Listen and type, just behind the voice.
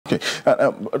Okay.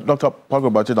 Dr.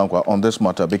 Palgrave Boakye-Danquah, on this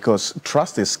matter, because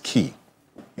trust is key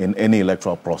in any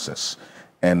electoral process,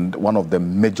 and one of the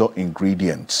major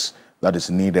ingredients that is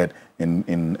needed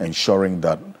in ensuring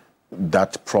that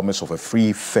that promise of a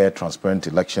free, fair, transparent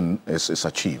election is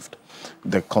achieved.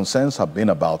 The concerns have been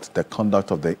about the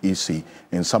conduct of the EC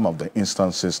in some of the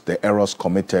instances, the errors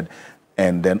committed,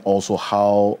 and then also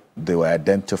how they were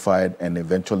identified and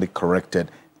eventually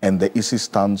corrected, and the EC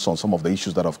stance on some of the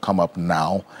issues that have come up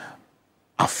now,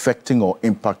 affecting or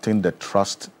impacting the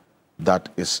trust that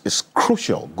is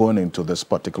crucial going into this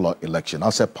particular election.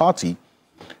 As a party,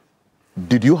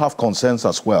 did you have concerns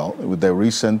as well with the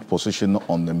recent position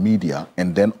on the media,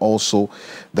 and then also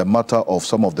the matter of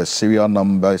some of the serial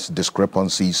numbers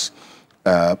discrepancies,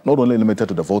 not only limited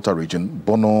to the Volta region,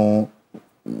 Bono,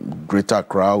 Greater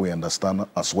Accra, we understand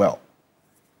as well?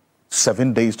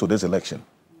 7 days to this election.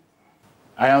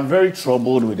 I am very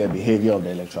troubled with the behavior of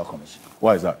the Electoral Commission.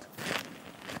 Why is that?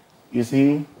 You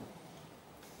see,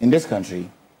 in this country,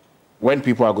 when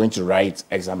people are going to write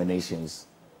examinations,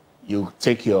 you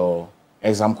take your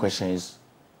exam questions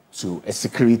to a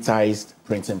securitized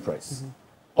printing press.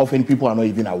 Often people are not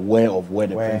even aware of where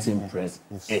the printing press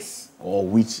is or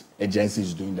which agency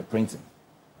is doing the printing.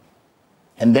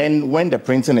 And then when the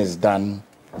printing is done,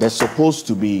 there's supposed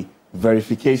to be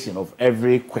verification of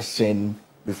every question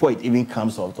before it even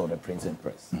comes out of the printing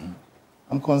press.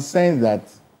 I'm concerned that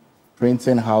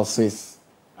printing houses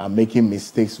are making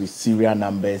mistakes with serial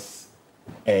numbers,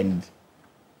 and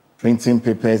printing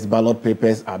papers, ballot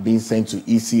papers are being sent to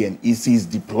EC, and EC is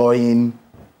deploying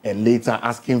and later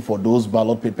asking for those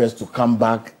ballot papers to come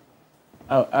back.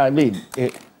 I mean,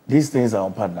 these things are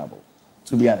unpardonable,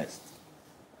 to be honest.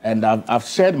 And I've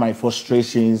shared my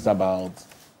frustrations about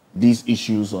these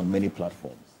issues on many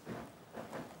platforms.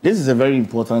 This is a very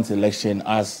important election,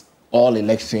 as all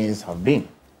elections have been.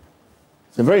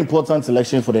 It's a very important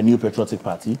election for the New Patriotic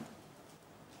Party.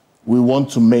 We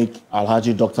want to make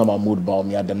Alhaji Dr. Mahmoud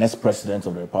Bawumia the next president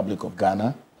of the Republic of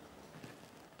Ghana.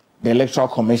 The Electoral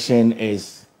Commission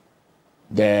is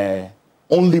the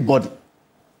only body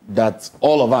that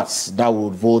all of us that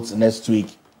would vote next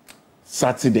week,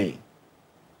 Saturday,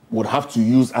 would have to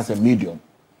use as a medium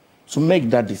to make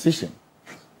that decision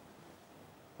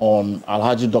on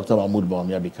Alhaji Dr. Mahmoud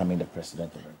Bawumia becoming the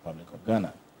president of the Republic of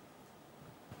Ghana.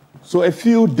 So a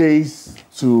few days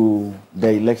to the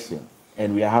election,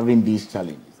 and we are having these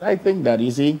challenges. I think that,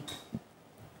 you see,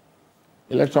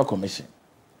 Electoral Commission,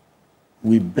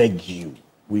 we beg you,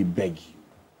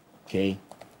 okay?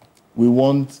 We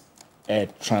want a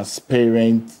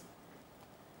transparent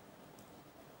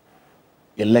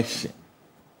election.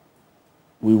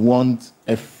 We want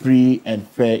a free and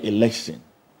fair election.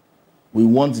 We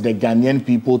want the Ghanaian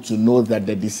people to know that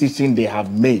the decision they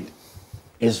have made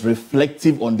is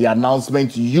reflective on the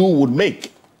announcement you would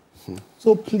make.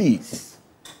 So please,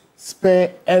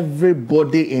 spare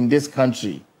everybody in this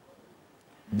country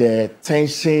the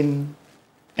tension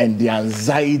and the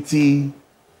anxiety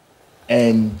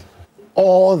and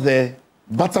all the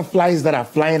butterflies that are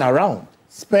flying around.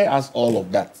 Spare us all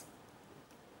of that.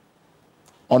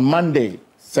 On Monday,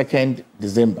 2nd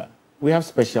December, we have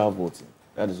special voting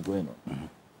that is going on,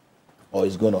 or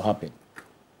is going to happen.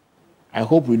 I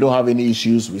hope we don't have any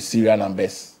issues with serial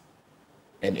numbers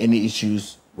and any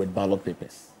issues with ballot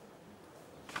papers.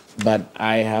 But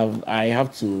I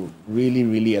have to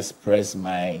really express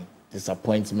my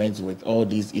disappointment with all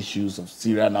these issues of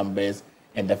serial numbers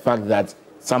and the fact that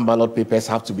some ballot papers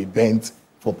have to be bent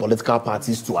for political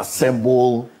parties to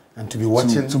assemble and to be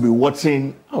watching. To be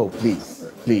watching. Oh,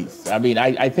 please. I mean,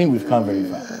 I think we've come very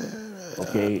far.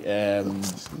 Okay,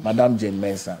 Madam Jane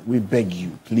Mensah, we beg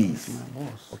you, please.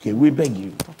 Okay, we beg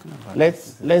you.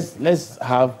 Let's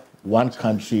have one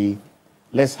country.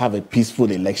 Let's have a peaceful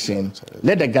election.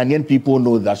 Let the Ghanaian people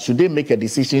know that should they make a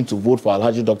decision to vote for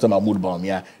Alhaji Dr. Mahmoud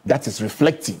Bawumia, that is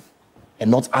reflective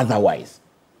and not otherwise.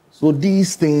 So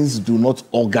these things do not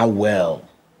augur well.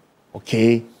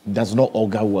 Okay, it does not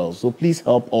augur well. So please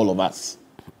help all of us.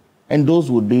 And those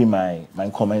would be my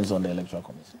comments on the Electoral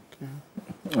Commission.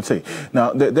 Let's see.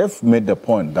 Now, they've made the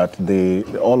point that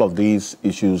all of these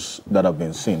issues that have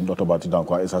been seen, Dr.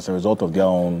 Boakye-Danquah, is as a result of their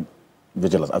own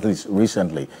vigilance. At least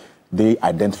recently, they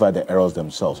identified the errors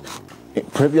themselves.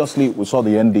 Previously, we saw the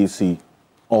NDC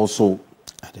also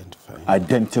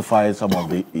identify some of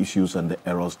the issues and the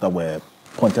errors that were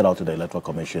pointed out to the Electoral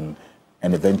Commission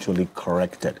and eventually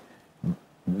corrected.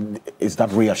 Is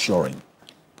that reassuring?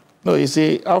 No, you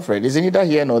see, Alfred, it's neither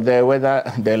here nor there whether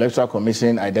the Electoral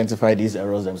Commission identified these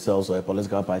errors themselves or a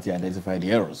political party identified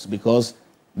the errors, because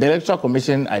the Electoral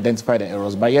Commission identified the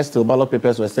errors, but yet still ballot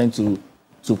papers were sent to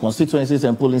constituencies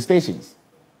and polling stations.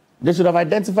 They should have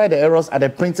identified the errors at the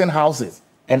printing houses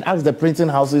and asked the printing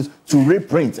houses to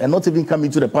reprint and not even come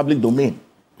into the public domain.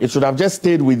 It should have just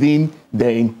stayed within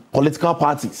the political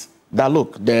parties. That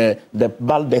look, the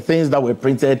things that were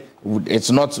printed, it's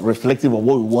not reflective of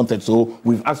what we wanted, so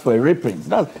we've asked for a reprint.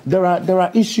 There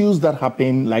are issues that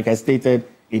happen, like I stated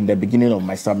in the beginning of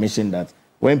my submission, that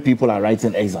when people are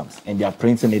writing exams and they are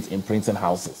printing it in printing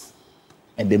houses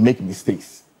and they make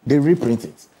mistakes, they reprint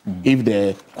it. If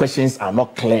the questions are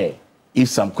not clear, if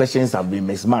some questions have been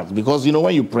mismarked, because you know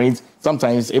when you print,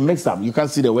 sometimes it makes up, you can't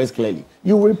see the words clearly,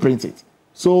 you reprint it.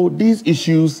 So these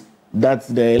issues that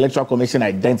the Electoral Commission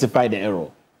identified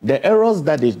the errors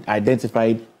that they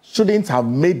identified shouldn't have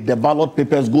made the ballot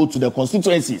papers go to the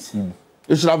constituencies.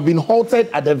 It should have been halted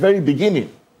at the very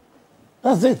beginning.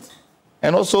 That's it.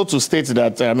 And also to state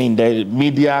that, the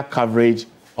media coverage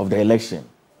of the election,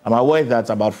 I'm aware that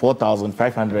about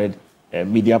 4,500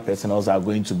 media personnel are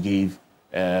going to give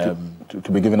to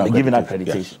be given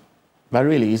accreditation. Yes. But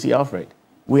really, you see, Alfred,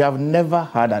 we have never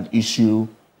had an issue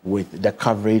with the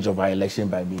coverage of our election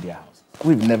by media houses.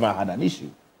 We've never had an issue.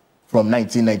 From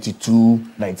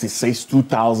 1992, 96,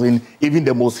 2000, even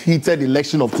the most heated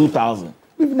election of 2000,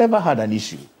 we've never had an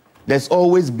issue. There's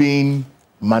always been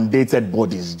mandated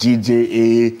bodies,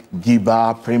 GJA,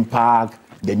 GIBA, Primpark,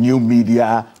 the new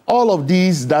media, all of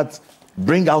these that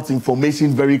bring out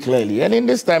information very clearly. And in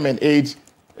this time and age,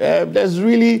 there's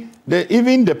really,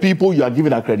 even the people you are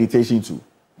giving accreditation to,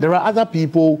 there are other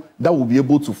people that will be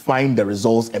able to find the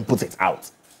results and put it out.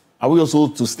 Are we also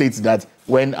to state that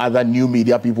when other new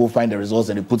media people find the results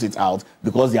and they put it out,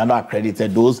 because they are not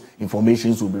accredited, those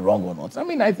informations will be wrong or not?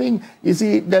 I think, you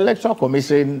see, the Electoral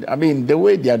Commission, the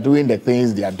way they are doing the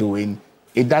things they are doing,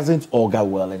 it doesn't augur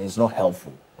well and it's not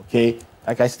helpful, okay?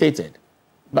 Like I stated,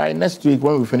 by next week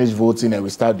when we finish voting and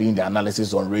we start doing the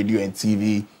analysis on radio and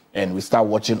TV, and we start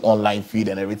watching online feed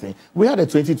and everything. We had a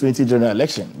 2020 general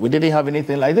election. We didn't have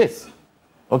anything like this.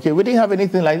 Okay, we didn't have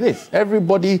anything like this.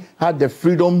 Everybody had the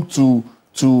freedom to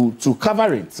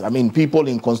cover it. People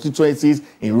in constituencies,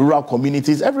 in rural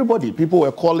communities, people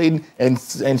were calling and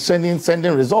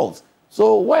sending results.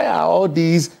 So where are all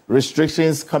these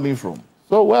restrictions coming from?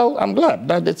 So, well, I'm glad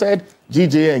that they said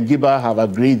GJ and GIBA have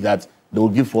agreed that they will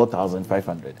give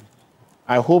 4,500.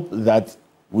 I hope that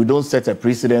we don't set a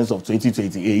precedence of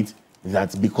 2028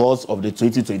 that because of the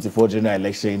 2024 general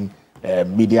election,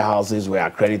 media houses were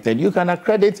accredited. You can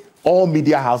accredit all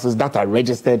media houses that are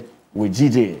registered with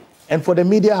GJA. And for the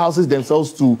media houses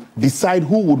themselves to decide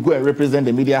who would go and represent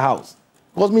the media house.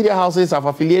 Because media houses have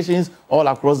affiliations all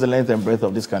across the length and breadth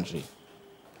of this country.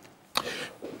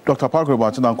 Dr. Palgrave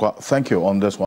Boakye-Danquah, thank you on this one.